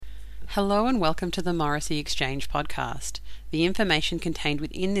Hello and welcome to the Morrissey Exchange podcast. The information contained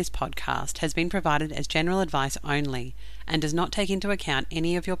within this podcast has been provided as general advice only and does not take into account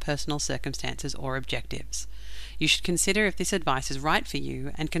any of your personal circumstances or objectives. You should consider if this advice is right for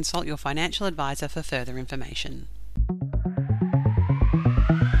you and consult your financial advisor for further information.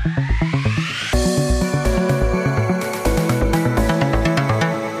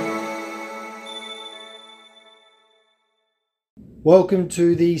 Welcome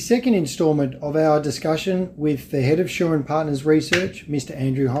to the second instalment of our discussion with the head of Shaw & Partners Research, Mr.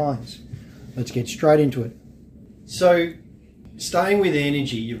 Andrew Hines. Let's get straight into it. So, staying with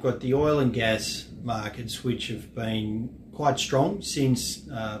energy, you've got the oil and gas markets, which have been quite strong since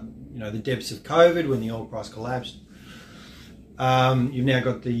the depths of COVID when the oil price collapsed. You've now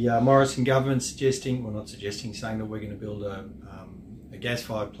got the Morrison government saying that we're going to build a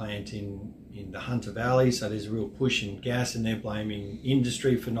gas-fired plant in the Hunter Valley, so there's a real push in gas, and they're blaming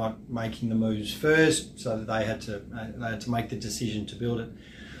industry for not making the moves first, so that they had to make the decision to build it.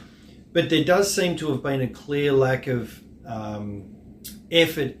 But there does seem to have been a clear lack of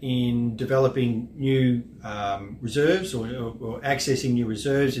effort in developing new reserves or accessing new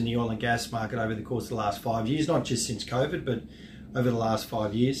reserves in the oil and gas market over the course of the last 5 years, not just since COVID, but over the last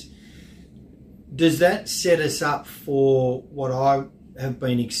 5 years. Does that set us up for what I have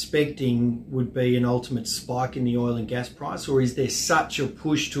been expecting would be an ultimate spike in the oil and gas price, or is there such a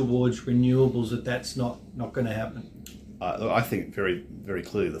push towards renewables that that's not going to happen? I think very, very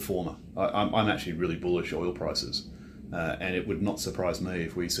clearly the former. I'm actually really bullish oil prices, and it would not surprise me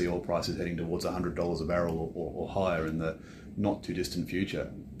if we see oil prices heading towards $100 a barrel or higher in the not too distant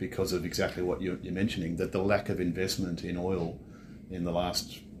future, because of exactly what you're mentioning, that the lack of investment in oil in the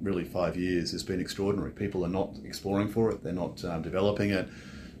last really 5 years has been extraordinary. People are not exploring for it, they're not developing it.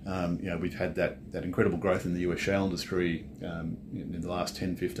 We've had that incredible growth in the US shale industry in the last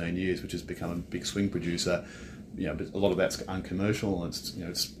 10-15 years, which has become a big swing producer. But a lot of that's uncommercial, and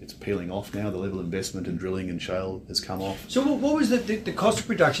it's peeling off now. The level of investment in drilling and shale has come off. So what was the cost of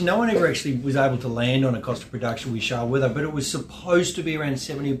production? No one ever actually was able to land on a cost of production with shale weather, but it was supposed to be around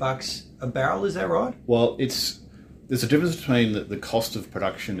 $70 a barrel, is that right? Well, there's a difference between the cost of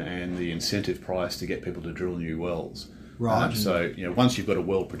production and the incentive price to get people to drill new wells. Right. So once you've got a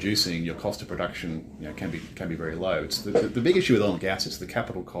well producing, your cost of production can be very low. It's the big issue with oil and gas is the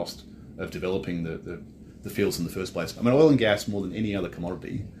capital cost of developing the fields in the first place. I mean, oil and gas, more than any other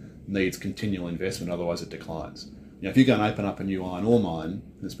commodity, needs continual investment, otherwise it declines. If you go and open up a new iron ore mine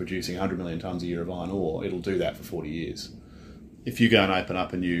that's producing 100 million tonnes a year of iron ore, it'll do that for 40 years. If you go and open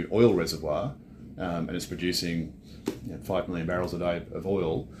up a new oil reservoir and it's producing 5 million barrels a day of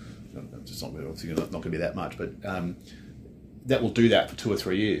oil, it's obviously not going to be that much, but that will do that for 2 or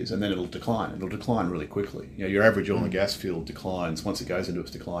 3 years, and then it'll decline. It'll decline really quickly. Your average oil and gas field declines once it goes into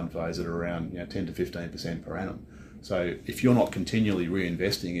its decline phase at around 10 to 15% per annum. So if you're not continually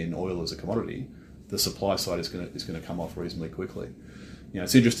reinvesting in oil as a commodity, the supply side is going to come off reasonably quickly.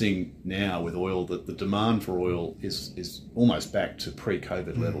 It's interesting now with oil that the demand for oil is almost back to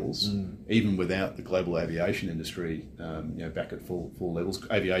pre-COVID levels, even without the global aviation industry back at full levels.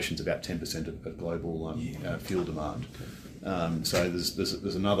 Aviation's about 10% of global fuel demand. So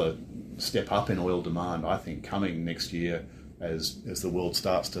there's another step up in oil demand, I think, coming next year as the world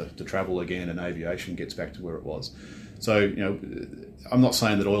starts to travel again and aviation gets back to where it was. So, I'm not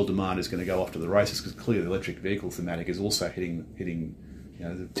saying that oil demand is going to go off to the races, because clearly the electric vehicle thematic is also hitting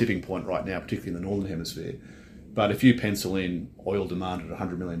the tipping point right now, particularly in the Northern Hemisphere. But if you pencil in oil demand at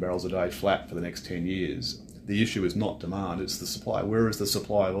 100 million barrels a day flat for the next 10 years, the issue is not demand, it's the supply. Where is the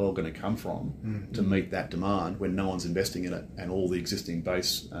supply of oil going to come from to meet that demand when no one's investing in it and all the existing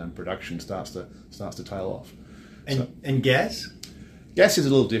base production starts to tail off? And gas? Gas is a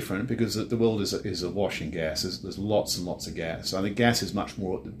little different because the world is awash in gas. There's lots and lots of gas. So I think gas is much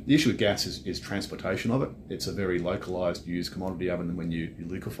more... The issue with gas is transportation of it. It's a very localised, used commodity other than when you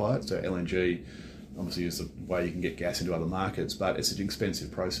liquefy it. So LNG obviously is the way you can get gas into other markets, but it's an expensive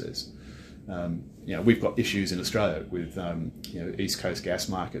process. We've got issues in Australia with East Coast gas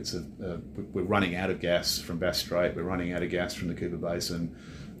markets. We're running out of gas from Bass Strait. We're running out of gas from the Cooper Basin.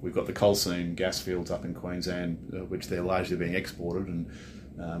 We've got the coal seam gas fields up in Queensland, which they're largely being exported, and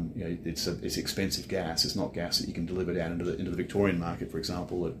it's expensive gas. It's not gas that you can deliver down into the Victorian market, for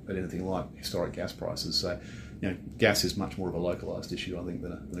example, at anything like historic gas prices. So, gas is much more of a localised issue, I think,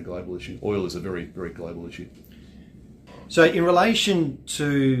 than a global issue. Oil is a very, very global issue. So, in relation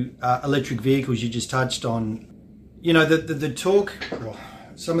to electric vehicles, you just touched on, the talk. Well,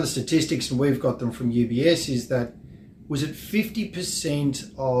 some of the statistics, and we've got them from UBS, is that was it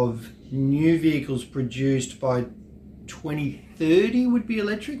 50% of new vehicles produced by 2030 would be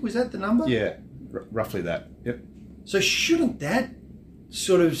electric. Was that the number? Yeah, roughly that. Yep. So shouldn't that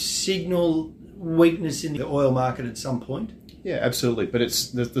sort of signal weakness in the oil market at some point? Yeah, absolutely. But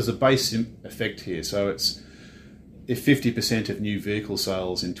there's a base effect here. So if 50% of new vehicle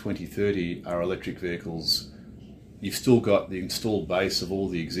sales in 2030 are electric vehicles, you've still got the installed base of all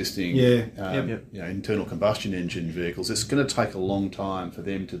the existing internal combustion engine vehicles. It's going to take a long time for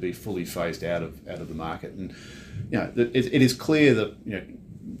them to be fully phased out of the market. And it is clear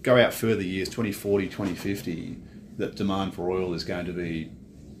that go out further years, 2040, 2050, that demand for oil is going to be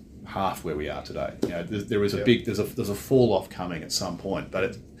half where we are today. There is there's a fall off coming at some point,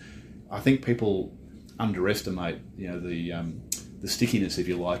 but I think people underestimate the stickiness, if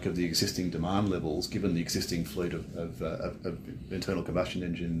you like, of the existing demand levels, given the existing fleet of internal combustion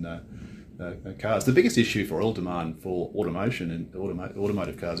engine cars. The biggest issue for oil demand for automation and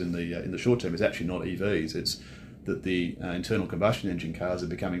automotive cars in the short term is actually not EVs. It's that the internal combustion engine cars are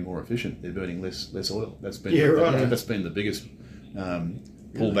becoming more efficient. They're burning less oil. That's been the biggest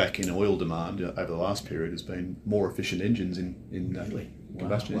pullback in oil demand over the last period. Has been more efficient engines in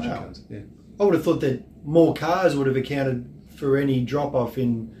combustion engine cars. Yeah. I would have thought that more cars would have accounted for any drop-off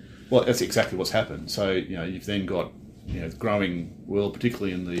in... Well, that's exactly what's happened. So, you've then got, growing world,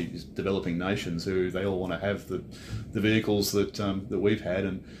 particularly in the developing nations, who they all want to have the vehicles that we've had,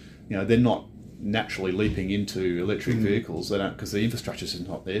 and, they're not naturally leaping into electric vehicles. They don't, because the infrastructure is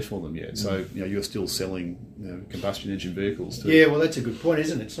not there for them yet. So, you're still selling combustion engine vehicles too. Yeah, well, that's a good point,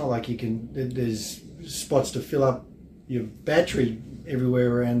 isn't it? It's not like there's spots to fill up your battery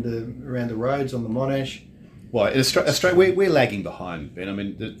everywhere around the roads on the Monash. Well, in Australia, we're lagging behind, Ben. I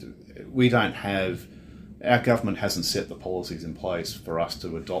mean, we don't have... Our government hasn't set the policies in place for us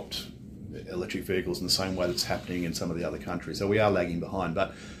to adopt electric vehicles in the same way that's happening in some of the other countries. So we are lagging behind.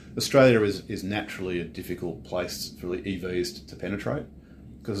 But Australia is naturally a difficult place for EVs to penetrate,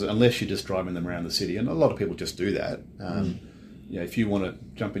 because unless you're just driving them around the city, and a lot of people just do that. If you want to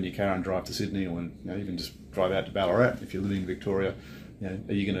jump in your car and drive to Sydney, or even just drive out to Ballarat, if you're living in Victoria,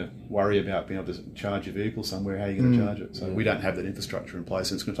 are you going to worry about being able to charge your vehicle somewhere? How are you going to charge it? So we don't have that infrastructure in place,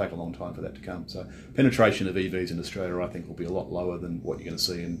 and it's going to take a long time for that to come. So penetration of EVs in Australia, I think, will be a lot lower than what you're going to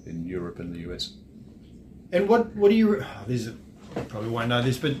see in Europe and the US. And what do you... I probably won't know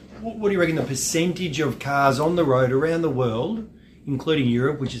this, but what do you reckon the percentage of cars on the road around the world, including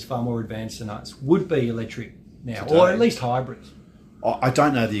Europe, which is far more advanced than us, would be electric now, today, or at least hybrids? I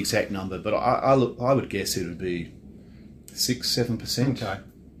don't know the exact number, but I would guess it would be 6-7%.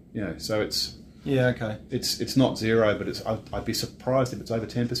 Okay. So it's... Yeah, okay. It's not zero, but I'd be surprised if it's over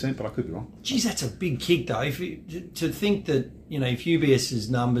 10%, but I could be wrong. Geez, that's a big kick, though. To think that, if UBS's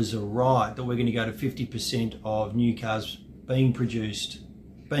numbers are right, that we're going to go to 50% of new cars being produced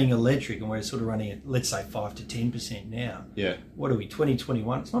being electric, and we're sort of running at, let's say, 5 to 10% now. Yeah. What are we,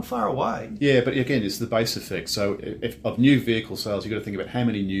 2021? It's not far away. Yeah, but again, it's the base effect. So if of new vehicle sales, you've got to think about how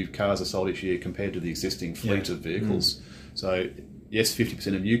many new cars are sold each year compared to the existing fleet of vehicles. So yes,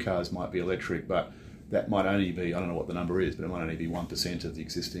 50% of new cars might be electric, but that might only be, I don't know what the number is, but it might only be 1% of the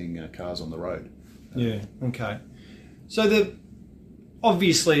existing cars on the road. Yeah, okay. So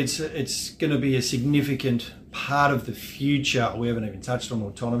obviously it's going to be a significant part of the future. We haven't even touched on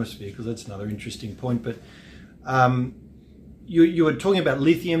autonomous vehicles. That's another interesting point. But you were talking about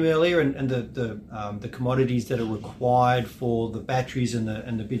lithium earlier, and the commodities that are required for the batteries and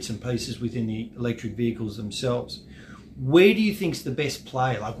the bits and pieces within the electric vehicles themselves. Where do you think's the best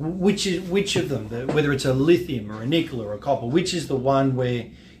play? Like which of them, whether it's a lithium or a nickel or a copper, which is the one where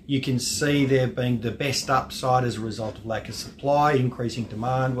you can see there being the best upside as a result of lack of supply, increasing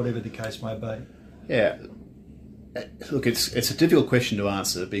demand, whatever the case may be? Yeah. Look, it's a difficult question to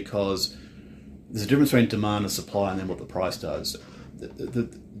answer, because there's a difference between demand and supply and then what the price does. The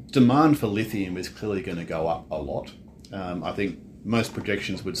demand for lithium is clearly going to go up a lot. I think most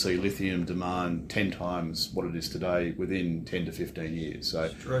projections would see lithium demand 10 times what it is today within 10 to 15 years. So,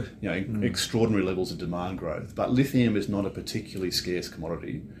 extraordinary levels of demand growth. But lithium is not a particularly scarce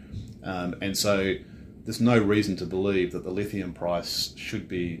commodity. And so there's no reason to believe that the lithium price should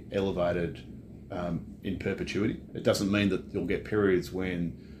be elevated in perpetuity. It doesn't mean that you'll get periods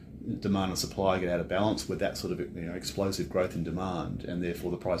when demand and supply get out of balance with that sort of explosive growth in demand, and therefore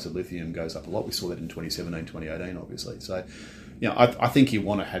the price of lithium goes up a lot. We saw that in 2017, 2018, obviously. So, I think you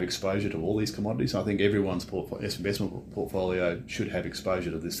want to have exposure to all these commodities. I think everyone's investment portfolio should have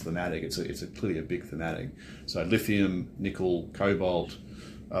exposure to this thematic. It's clearly a big thematic. So lithium, nickel, cobalt,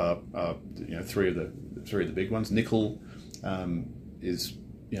 three of the big ones. Nickel is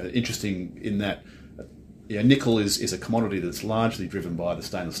interesting in that nickel is a commodity that's largely driven by the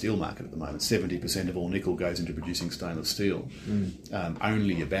stainless steel market at the moment. 70% of all nickel goes into producing stainless steel.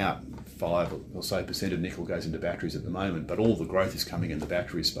 Only about 5 or so percent of nickel goes into batteries at the moment, but all the growth is coming in the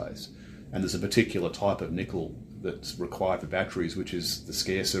battery space. And there's a particular type of nickel that's required for batteries, which is the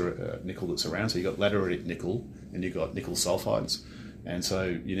scarcer nickel that's around. So you've got lateritic nickel and you've got nickel sulfides. And so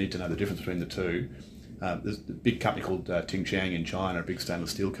you need to know the difference between the two. There's a big company called Tingchang in China, a big stainless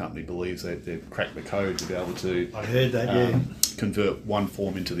steel company, believes that they've cracked the code to be able to I heard that, convert one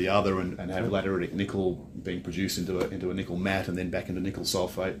form into the other and have lateritic nickel being produced into a nickel matte and then back into nickel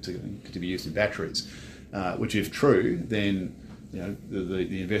sulfate to be used in batteries. Which, if true, then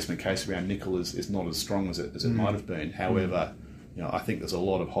the investment case around nickel is not as strong as it might have been. However, I think there's a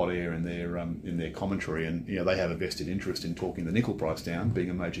lot of hot air in their commentary, and they have a vested interest in talking the nickel price down,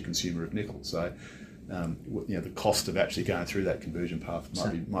 being a major consumer of nickel. So. The cost of actually going through that conversion path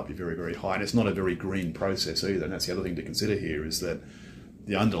might be very, very high, and it's not a very green process either. And that's the other thing to consider here, is that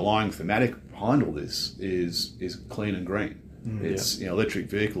the underlying thematic behind all this is clean and green. It's electric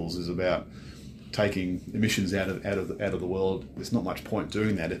vehicles is about taking emissions out of the world. There's not much point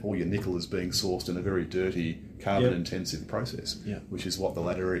doing that if all your nickel is being sourced in a very dirty, carbon-intensive process, which is what the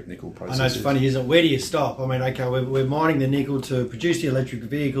lateritic nickel process is. I know it's funny, isn't it? Where do you stop? I mean, okay, we're mining the nickel to produce the electric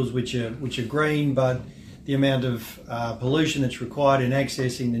vehicles, which are green, but the amount of pollution that's required in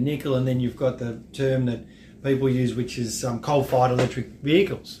accessing the nickel, and then you've got the term that people use, which is coal-fired electric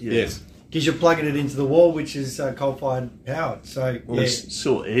vehicles. Yes. Because you're plugging it into the wall, which is coal-fired powered. So, I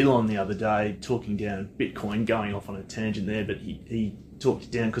saw Elon the other day talking down Bitcoin, going off on a tangent there, but he talked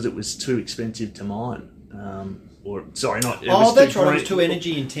it down because it was too expensive to mine. That's right. It was too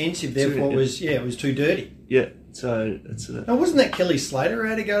energy intensive. Therefore, it was too dirty. Yeah. So it's. Now, wasn't that Kelly Slater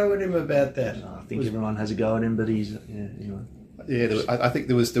had a go at him about that? I think everyone has a go at him, but he's anyway. Yeah, I think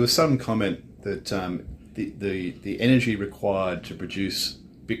there was some comment that the energy required to produce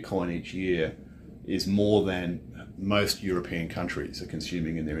Bitcoin each year is more than most European countries are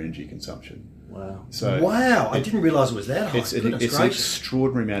consuming in their energy consumption. Wow. I didn't realise it was that high. It's an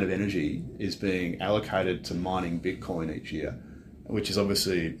extraordinary amount of energy is being allocated to mining Bitcoin each year, which is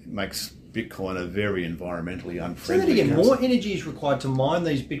obviously makes Bitcoin a very environmentally unfriendly. So that again, more energy is required to mine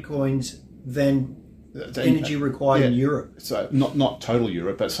these Bitcoins than energy required in Europe. So not total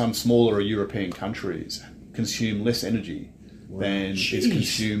Europe, but some smaller European countries consume less energy than is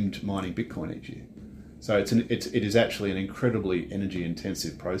consumed mining Bitcoin each year. So it is actually an incredibly energy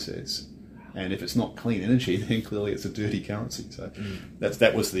intensive process. And if it's not clean energy, then clearly it's a dirty currency. So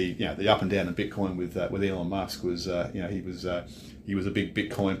that was the up and down of Bitcoin with Elon Musk was he was a big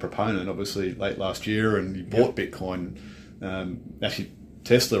Bitcoin proponent, obviously late last year, and he bought Bitcoin. Actually,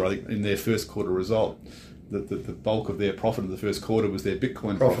 Tesla, I think, in their first quarter result, the bulk of their profit in the first quarter was their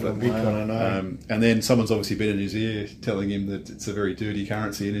Bitcoin profit. Bitcoin, I know. And then someone's obviously been in his ear telling him that it's a very dirty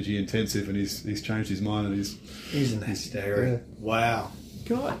currency, energy intensive, and he's changed his mind and isn't that staggering? Wow.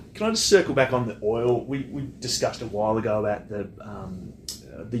 Can I just circle back on the oil? We discussed a while ago about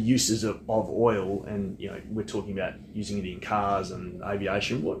the uses of oil, and we're talking about using it in cars and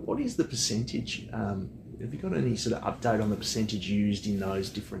aviation. What is the percentage? Have you got any sort of update on the percentage used in those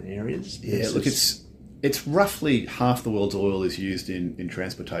different areas? Yeah, look, it's roughly half the world's oil is used in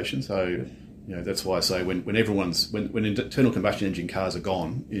transportation. So that's why I say when internal combustion engine cars are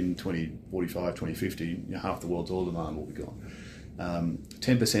gone in 2045, 2050, half the world's oil demand will be gone.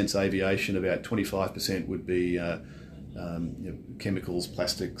 10% is aviation, about 25% would be chemicals,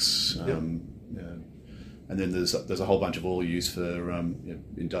 plastics, and then there's a whole bunch of oil used for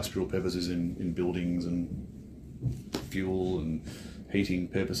industrial purposes in buildings and fuel and heating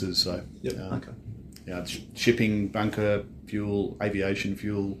purposes. So shipping, bunker fuel, aviation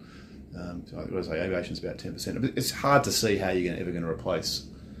fuel. Aviation's about 10%. It's hard to see how you're ever going to replace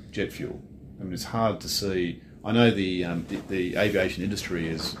jet fuel. I mean, it's hard to see. I know the aviation industry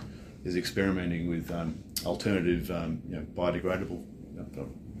is experimenting with alternative, biodegradable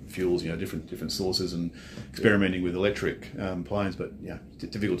fuels, different sources, and experimenting with electric planes. But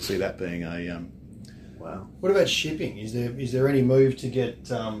difficult to see that being a. Wow. What about shipping? Is there any move to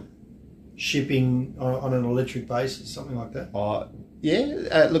get shipping on an electric basis, something like that?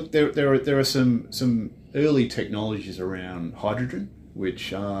 Look, there are some early technologies around hydrogen,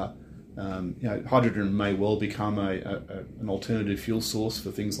 which are. Hydrogen may well become an alternative fuel source for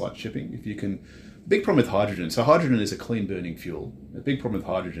things like shipping. Big problem with hydrogen. So hydrogen is a clean burning fuel. The big problem with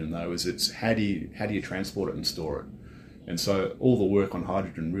hydrogen, though, is it's how do you transport it and store it. And so all the work on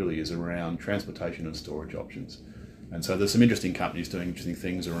hydrogen really is around transportation and storage options. And so there's some interesting companies doing interesting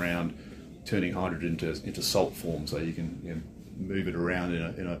things around turning hydrogen into salt form, so you can move it around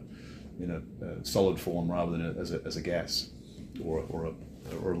in a solid form rather than as a gas or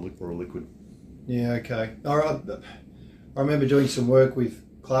a liquid. Yeah, okay. All right. I remember doing some work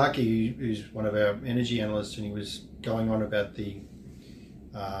with Clarkey, who's one of our energy analysts, and he was going on about the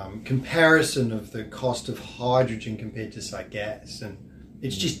comparison of the cost of hydrogen compared to, say, gas, and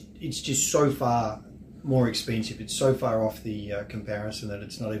it's just so far more expensive. It's so far off the comparison that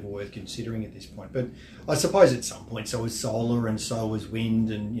it's not even worth considering at this point. But I suppose at some point, so was solar and so was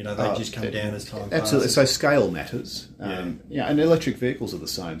wind, and they just come down as time absolutely. passes. So scale matters. And electric vehicles are the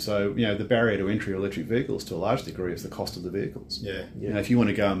same. So the barrier to entry of electric vehicles to a large degree is the cost of the vehicles. Yeah. If you want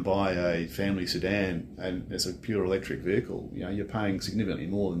to go and buy a family sedan and it's a pure electric vehicle, you're paying significantly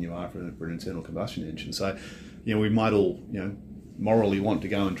more than you are for an internal combustion engine. So we might all morally want to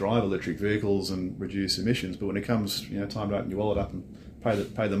go and drive electric vehicles and reduce emissions, but when it comes time to open your wallet up and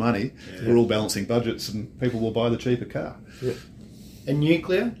pay the money, we're all balancing budgets and people will buy the cheaper car. Yeah. And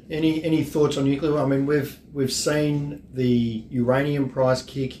nuclear? Any thoughts on nuclear? I mean, we've seen the uranium price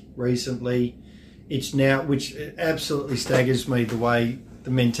kick recently. It's now, which absolutely staggers me, the way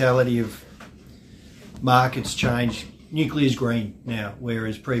the mentality of markets change. Nuclear's green now,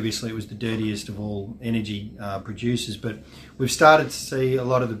 whereas previously it was the dirtiest of all energy producers. But we've started to see a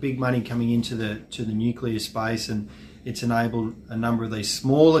lot of the big money coming into the nuclear space, and it's enabled a number of these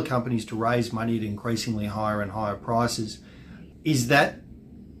smaller companies to raise money at increasingly higher and higher prices. Is that,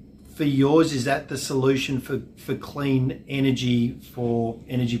 for yours, is that the solution for clean energy, for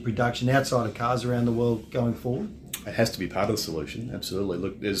energy production outside of cars around the world going forward? It has to be part of the solution, absolutely.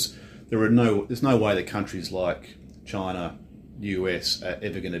 Look, there's no way that countries like China, US are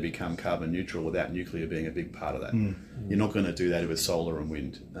ever going to become carbon neutral without nuclear being a big part of that. You're not going to do that with solar and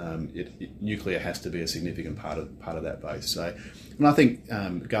wind. Nuclear has to be a significant part of that base. So, and I think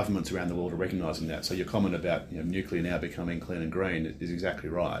governments around the world are recognising that. So your comment about nuclear now becoming clean and green is exactly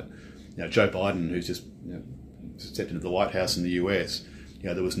right. Joe Biden, who's just stepped into the White House in the US,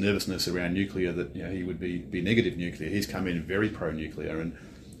 there was nervousness around nuclear that he would be negative nuclear. He's come in very pro-nuclear, and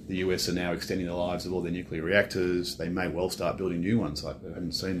the US are now extending the lives of all their nuclear reactors. They may well start building new ones. I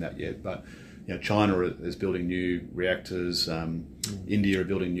haven't seen that yet, but China is building new reactors. India are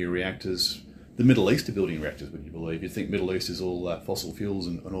building new reactors. The Middle East are building reactors. Would you believe? You'd think Middle East is all fossil fuels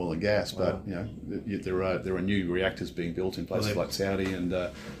and oil and gas, but there are new reactors being built in places like Saudi and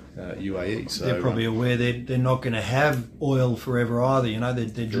UAE. So they're probably aware they're not going to have oil forever either.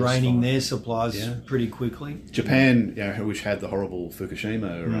 They're draining their supplies pretty quickly. Japan, which had the horrible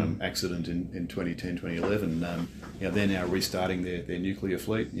Fukushima accident in 2010, 2011, they're now restarting their nuclear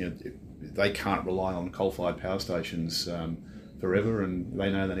fleet. They can't rely on coal-fired power stations forever, and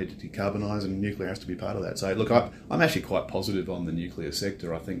they know they need to decarbonise, and nuclear has to be part of that. So, look, I'm actually quite positive on the nuclear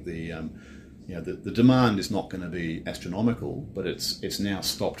sector. I think the demand is not going to be astronomical, but it's now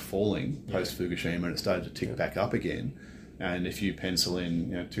stopped falling post Fukushima, and it started to tick back up again. And if you pencil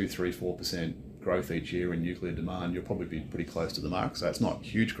in 2, 3, 4% growth each year in nuclear demand, you'll probably be pretty close to the mark. So it's not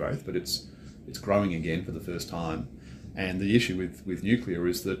huge growth, but it's growing again for the first time. And the issue with nuclear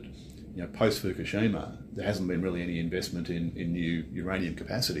is that post Fukushima, there hasn't been really any investment in new uranium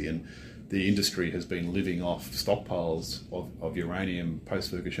capacity, and the industry has been living off stockpiles of uranium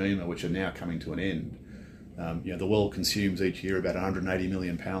post Fukushima, which are now coming to an end. The world consumes each year about 180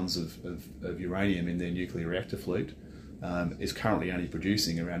 million pounds of uranium in their nuclear reactor fleet. Is currently only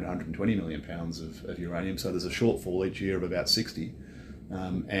producing around 120 million pounds of uranium, so there's a shortfall each year of about 60,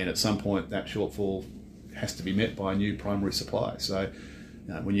 and at some point that shortfall has to be met by a new primary supply. So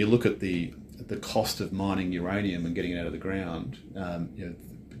when you look at the cost of mining uranium and getting it out of the ground,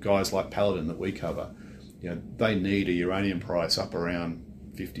 guys like Paladin that we cover, they need a uranium price up around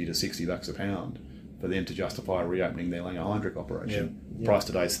 $50 to $60 a pound for them to justify reopening their Langer Heinrich operation. Price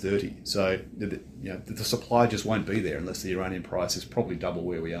today is 30. So the supply just won't be there unless the uranium price is probably double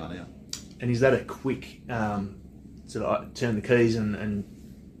where we are now. And is that a quick sort of turn the keys and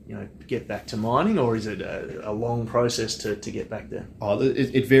get back to mining, or is it a long process to get back there?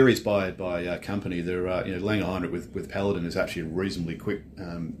 It varies by company. There are Langer Heinrich with Paladin is actually a reasonably quick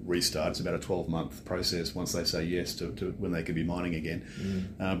restart. It's about a 12-month process once they say yes to when they can be mining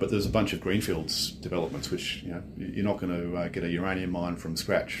again. But there's a bunch of greenfields developments which you're not going to get a uranium mine from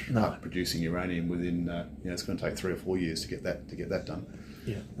scratch. No. Producing uranium within it's going to take 3 or 4 years to get that done.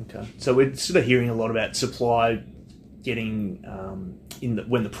 Yeah. Okay. So we're sort of hearing a lot about supply getting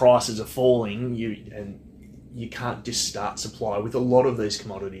when the prices are falling, you can't just start supply with a lot of these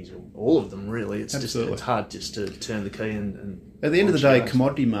commodities, or all of them really. It's Absolutely. It's hard just to turn the key and at the end of the day,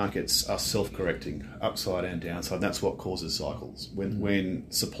 commodity markets are self-correcting, upside and downside. And that's what causes cycles. When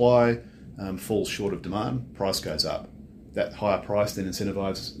supply falls short of demand, price goes up. that higher price then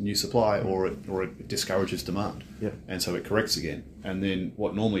incentivises new supply, or it discourages demand. Yep. And so it corrects again. And then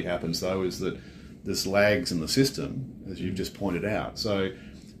what normally happens, though, is that there's lags in the system, as you've just pointed out. So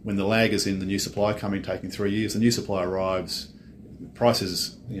when the lag is in the new supply coming, taking 3 years, the new supply arrives,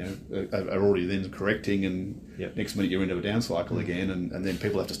 prices are already then correcting, and next minute you're into a down cycle again, and then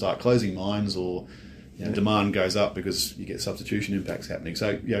people have to start closing mines, or demand goes up because you get substitution impacts happening.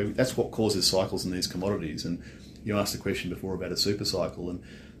 So that's what causes cycles in these commodities. And you asked a question before about a super cycle, and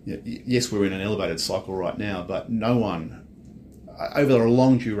yes, we're in an elevated cycle right now, but no one, over a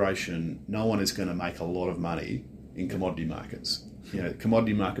long duration, no one is going to make a lot of money in commodity markets.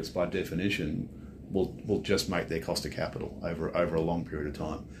 Commodity markets by definition will just make their cost of capital over a long period of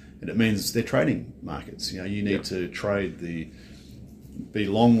time, and it means they're trading markets. You need to trade be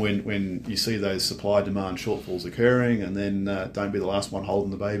long when you see those supply demand shortfalls occurring, and then don't be the last one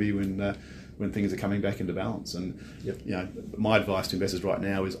holding the baby when things are coming back into balance. And my advice to investors right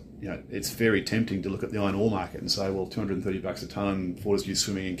now is it's very tempting to look at the iron ore market and say, well, $230 a tonne, Fortescue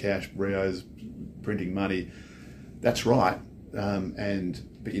swimming in cash, Rio's printing money. That's right,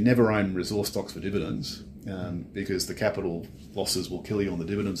 but you never own resource stocks for dividends, because the capital losses will kill you on the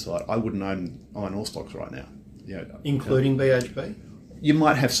dividend side. I wouldn't own iron ore stocks right now. Including BHP? You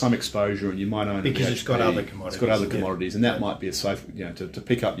might have some exposure, and you might own because BHP. It's got other commodities. It's got other commodities, and that might be a safe, to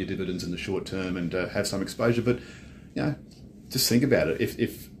pick up your dividends in the short term and have some exposure. But just think about it.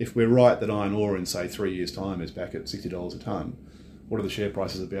 If we're right that iron ore in say 3 years' time is back at $60 a tonne, what are the share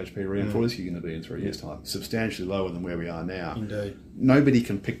prices of BHP, Rio and Fortescue going to be in 3 years' time? Substantially lower than where we are now. Indeed. Nobody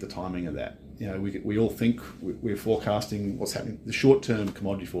can pick the timing of that. We all think we're forecasting what's happening. The short-term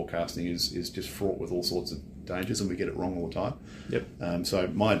commodity forecasting is just fraught with all sorts of dangers, and we get it wrong all the time. Yep. So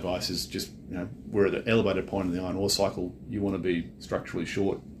my advice is just, we're at an elevated point in the iron ore cycle. You want to be structurally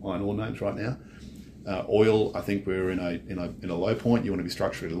short iron ore names right now. Oil, I think we're in a low point. You want to be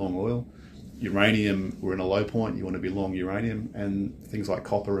structurally long oil. Uranium, we're in a low point. You want to be long uranium, and things like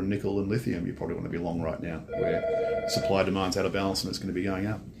copper and nickel and lithium, you probably want to be long right now, where supply demand's out of balance and it's going to be going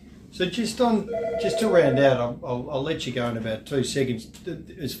up. So just to round out, I'll let you go in about 2 seconds.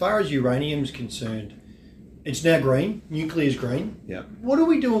 As far as uranium's concerned, it's now green. Nuclear's green. Yeah. What are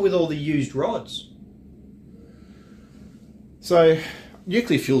we doing with all the used rods? So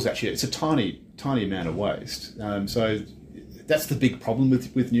nuclear fuel's actually, it's a tiny amount of waste. So that's the big problem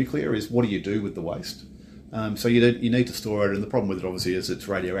with nuclear, is what do you do with the waste? So you need to store it, and the problem with it obviously is it's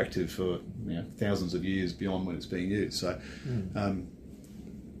radioactive for thousands of years beyond when it's being used. So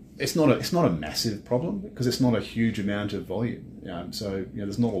it's not a massive problem, because it's not a huge amount of volume. So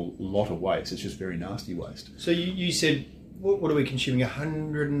there's not a lot of waste. It's just very nasty waste. So you said, what are we consuming?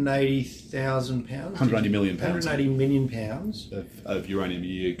 180,000 pounds? 180 million pounds. 180 million pounds of uranium a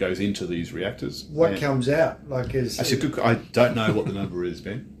year goes into these reactors. What comes out? I don't know what the number is,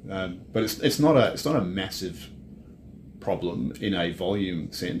 Ben, but it's not a massive problem in a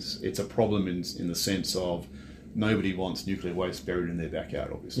volume sense. It's a problem in the sense of nobody wants nuclear waste buried in their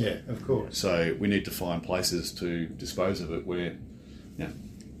backyard, obviously. Yeah, of course. So we need to find places to dispose of it where,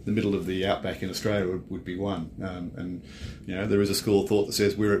 the middle of the outback in Australia would be one. And there is a school of thought that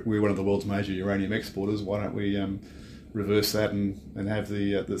says we're one of the world's major uranium exporters. Why don't we reverse that and have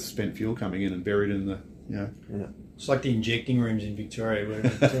the spent fuel coming in and buried in the It's like the injecting rooms in Victoria, where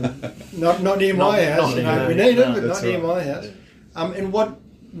not near my house. We need it, but not near my house. And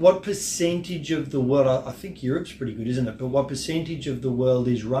what percentage of the world? I think Europe's pretty good, isn't it? But what percentage of the world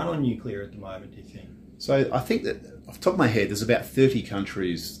is run on nuclear at the moment, do you think? So I think that, off the top of my head, there's about 30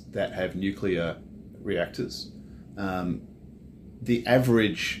 countries that have nuclear reactors. The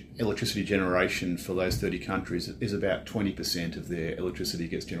average electricity generation for those 30 countries is about 20% of their electricity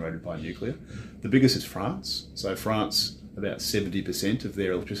gets generated by nuclear. The biggest is France. So France, about 70% of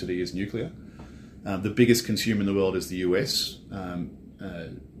their electricity is nuclear. The biggest consumer in the world is the US.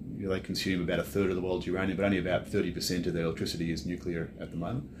 They consume about a third of the world's uranium, but only about 30% of their electricity is nuclear at the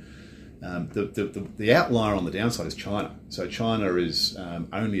moment. The outlier on the downside is China. So China is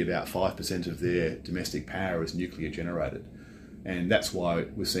only about 5% of their domestic power is nuclear generated. And that's why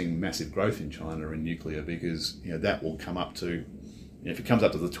we're seeing massive growth in China in nuclear, because that will come up to, if it comes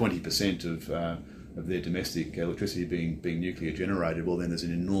up to the 20% of their domestic electricity being nuclear generated, well, then there's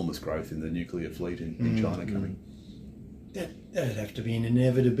an enormous growth in the nuclear fleet in China coming. That'd have to be an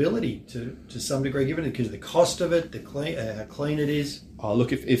inevitability to some degree, given it, because of the cost of it, how clean it is. Oh,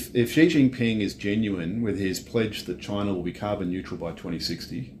 look, if Xi Jinping is genuine with his pledge that China will be carbon neutral by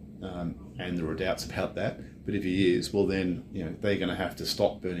 2060, and there are doubts about that, but if he is, well then they're going to have to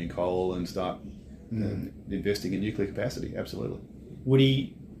stop burning coal and start investing in nuclear capacity. Absolutely. Would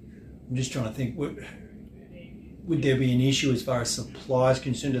he? I'm just trying to think. Would would there be an issue as far as supply is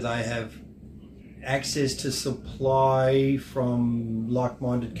concerned? Do they have access to supply from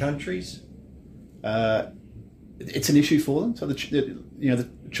like-minded countries? It's an issue for them. So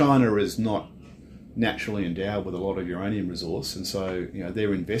China is not naturally endowed with a lot of uranium resource, and so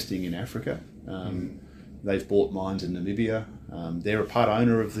they're investing in Africa. They've bought mines in Namibia. They're a part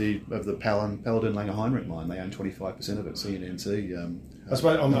owner of the Paladin Langer Heinrich mine. They own 25% of it. CNNC. I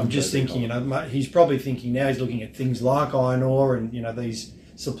suppose I'm just thinking. He's probably thinking now. He's looking at things like iron ore and these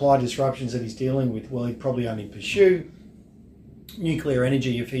supply disruptions that he's dealing with. Well, he'd probably only pursue nuclear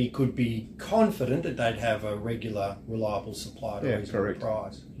energy if he could be confident that they'd have a regular, reliable supply at a reasonable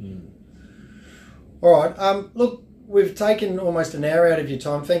price. All right. Look, we've taken almost an hour out of your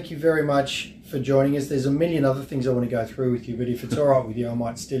time. Thank you very much for joining us. There's a million other things I want to go through with you, but if it's all right with you, I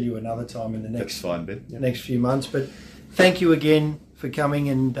might steal you another time in the next few months. But thank you again for coming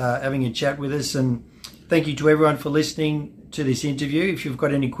and having a chat with us, and thank you to everyone for listening to this interview. If you've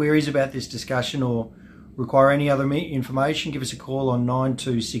got any queries about this discussion or require any other information, give us a call on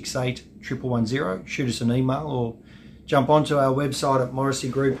 9268 111. Shoot us an email or jump onto our website at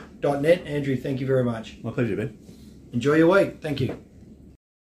morrisseygroup.net. Andrew, thank you very much. My pleasure, Ben. Enjoy your week. Thank you.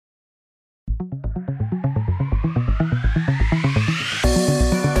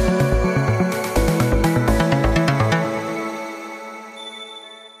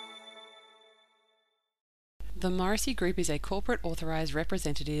 The Morrissey Group is a corporate authorised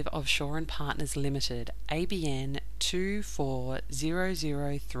representative of Shaw and Partners Limited, ABN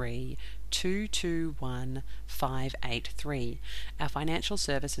 24003 221583. Our financial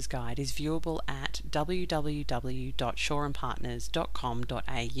services guide is viewable at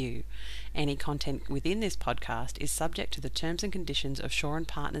www.shawandpartners.com.au. Any content within this podcast is subject to the terms and conditions of Shaw and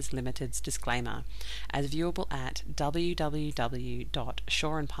Partners Limited's disclaimer, as viewable at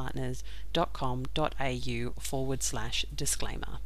www.shawandpartners.com.au/disclaimer.